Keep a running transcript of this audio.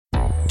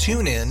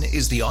TuneIn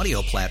is the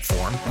audio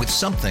platform with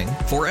something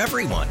for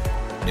everyone.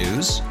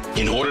 News.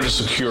 In order to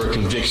secure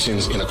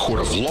convictions in a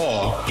court of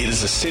law, it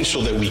is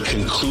essential that we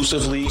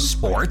conclusively.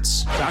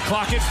 Sports. Got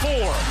clock at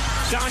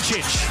 4.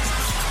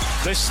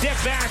 Doncic. The step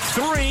back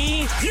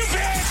 3. You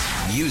bet.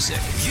 Music.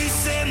 You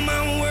set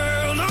my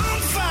world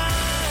on fire.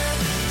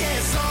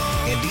 Yes,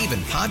 and even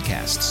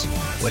podcasts.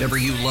 Whatever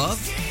you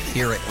love,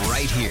 hear it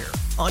right here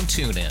on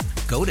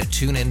TuneIn. Go to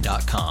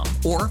TuneIn.com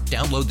or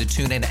download the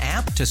TuneIn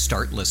app to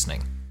start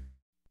listening.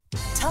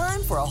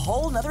 Time for a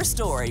whole nother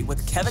story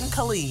with Kevin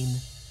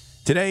Killeen.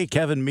 Today,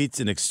 Kevin meets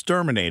an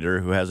exterminator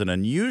who has an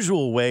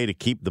unusual way to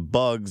keep the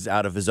bugs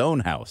out of his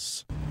own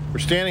house. We're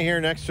standing here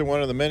next to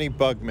one of the many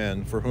bug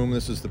men for whom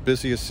this is the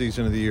busiest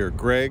season of the year.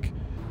 Greg,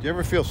 do you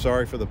ever feel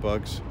sorry for the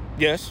bugs?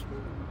 Yes.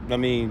 Tell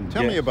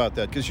me about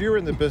that, because you're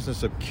in the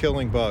business of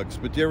killing bugs,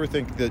 but do you ever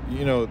think that,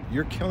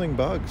 you're killing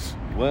bugs?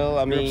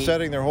 Well, You're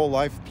upsetting their whole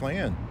life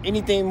plan.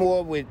 Anything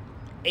more with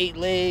 8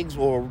 legs,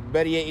 or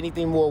better yet,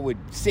 anything more with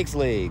 6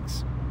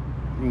 legs,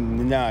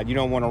 nah, you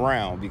don't want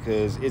around,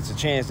 because it's a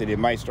chance that it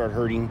might start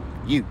hurting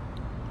you.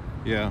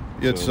 Yeah,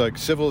 it's like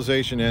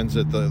civilization ends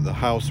at the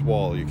house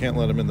wall. You can't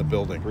let them in the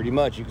building. Pretty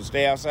much. You can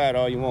stay outside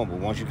all you want, but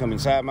once you come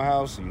inside my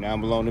house, you now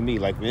belong to me.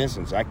 Like, for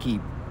instance, I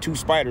keep 2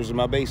 spiders in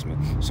my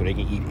basement so they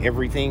can eat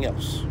everything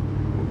else.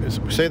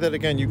 Say that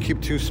again. You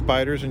keep 2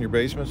 spiders in your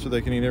basement so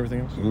they can eat everything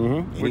else?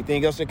 Mm-hmm.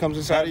 Anything else that comes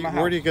inside my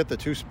house. Where do you get the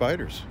 2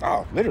 spiders?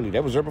 Oh, literally.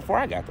 That was there before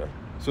I got there.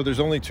 So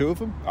there's only 2 of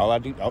them? All I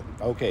do... Oh,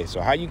 okay,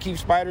 so how you keep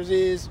spiders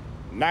is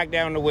knock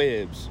down the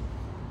webs.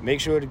 Make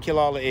sure to kill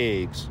all the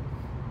eggs.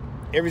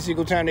 Every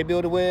single time they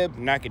build a web,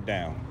 knock it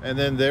down. And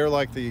then they're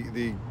like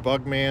the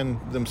bug man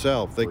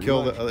themselves. They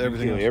kill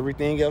everything else.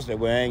 Everything else. That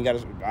way I ain't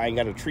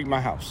got to treat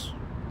my house.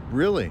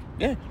 Really?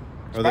 Yeah.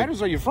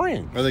 Spiders are your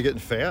friend. Are they getting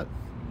fat?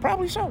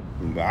 Probably so.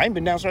 I ain't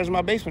been downstairs in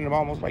my basement in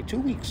almost like 2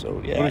 weeks.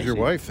 So yeah. What does your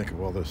wife think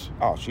of all this?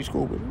 Oh, she's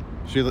cool with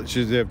it.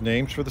 She have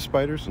names for the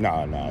spiders?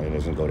 No, it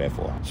doesn't go that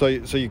far. So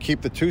you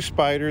keep the 2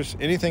 spiders.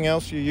 Anything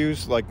else you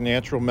use, like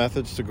natural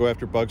methods to go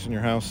after bugs in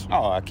your house?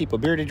 Oh, I keep a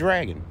bearded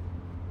dragon.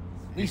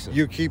 Lisa.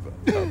 You keep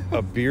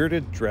a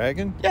bearded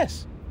dragon?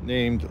 Yes.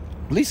 Named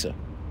Lisa.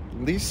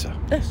 Lisa.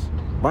 Yes.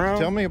 Brown.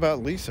 Tell me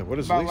about Lisa. What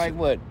is about Lisa? Like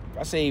what?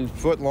 I say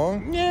foot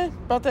long? Yeah,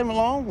 about that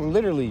long.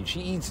 Literally,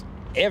 she eats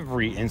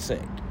every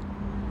insect.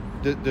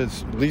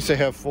 Does Lisa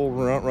have full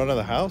run of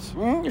the house?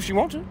 If she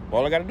wants to.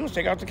 All I got to do is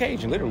take out the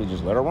cage and literally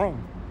just let her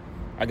roam.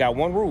 I got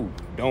one rule.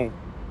 Don't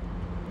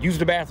use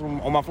the bathroom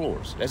on my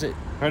floors. That's it.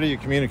 How do you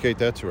communicate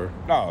that to her?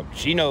 No,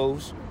 she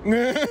knows.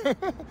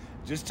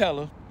 Just tell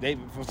her.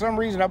 For some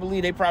reason, I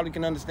believe they probably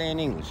can understand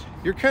English.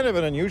 You're kind of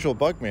an unusual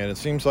bug man. It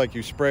seems like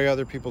you spray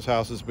other people's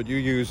houses, but you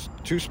use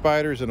 2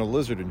 spiders and a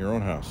lizard in your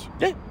own house.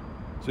 Yeah.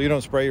 So you don't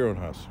spray your own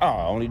house? Oh,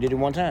 I only did it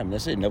one time.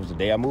 That's it. And that was the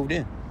day I moved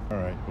in. All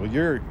right. Well,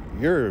 you're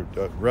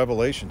a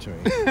revelation to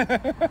me.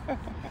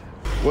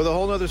 With a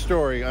whole nother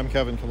story, I'm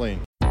Kevin Killeen.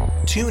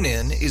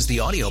 TuneIn is the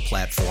audio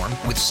platform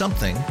with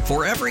something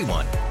for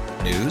everyone.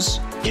 News.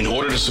 In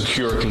order to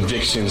secure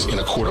convictions in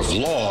a court of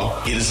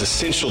law, it is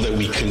essential that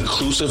we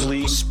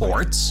conclusively.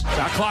 Sports.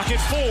 Got clock at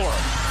 4.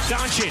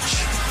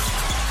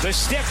 Doncic. The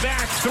step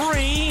back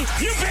 3.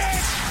 You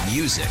bet.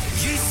 Music.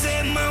 You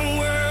set my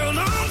world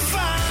on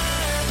fire.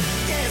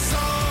 Yes,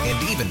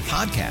 and even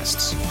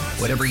podcasts.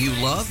 Whatever you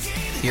love,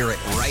 hear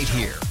it right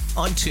here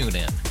on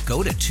TuneIn.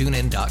 Go to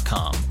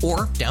TuneIn.com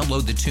or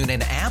download the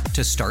TuneIn app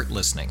to start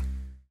listening.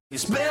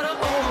 It's better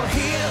over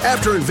here.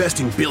 After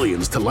investing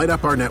billions to light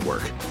up our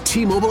network,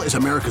 T-Mobile is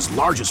America's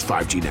largest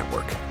 5G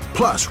network.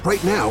 Plus,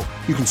 right now,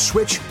 you can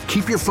switch,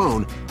 keep your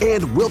phone,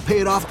 and we'll pay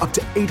it off up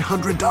to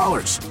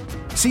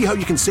 $800. See how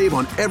you can save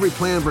on every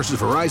plan versus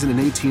Verizon and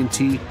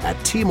AT&T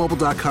at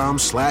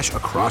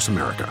T-Mobile.com/across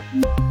America.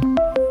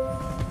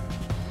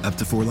 Up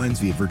to 4 lines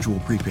via virtual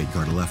prepaid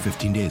card. Allow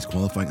 15 days.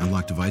 Qualifying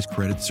unlocked device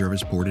credit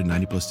service ported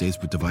 90+ days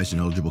with device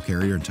and eligible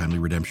carrier and timely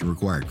redemption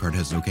required. Card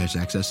has no cash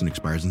access and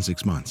expires in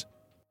 6 months.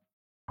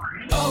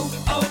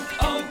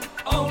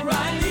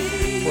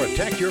 O'Reilly.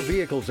 Protect your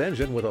vehicle's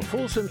engine with a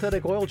full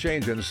synthetic oil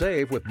change and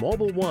save with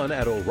Mobil 1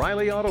 at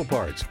O'Reilly Auto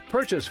Parts.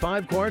 Purchase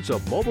 5 quarts of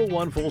Mobil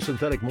 1 full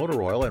synthetic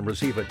motor oil and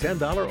receive a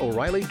 $10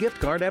 O'Reilly gift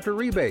card after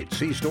rebate.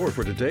 See store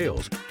for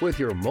details. With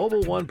your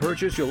Mobil 1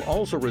 purchase, you'll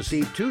also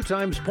receive 2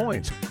 times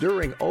points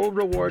during O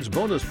Rewards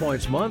Bonus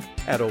Points Month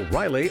at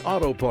O'Reilly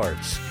Auto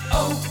Parts.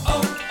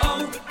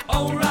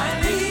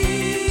 O'Reilly.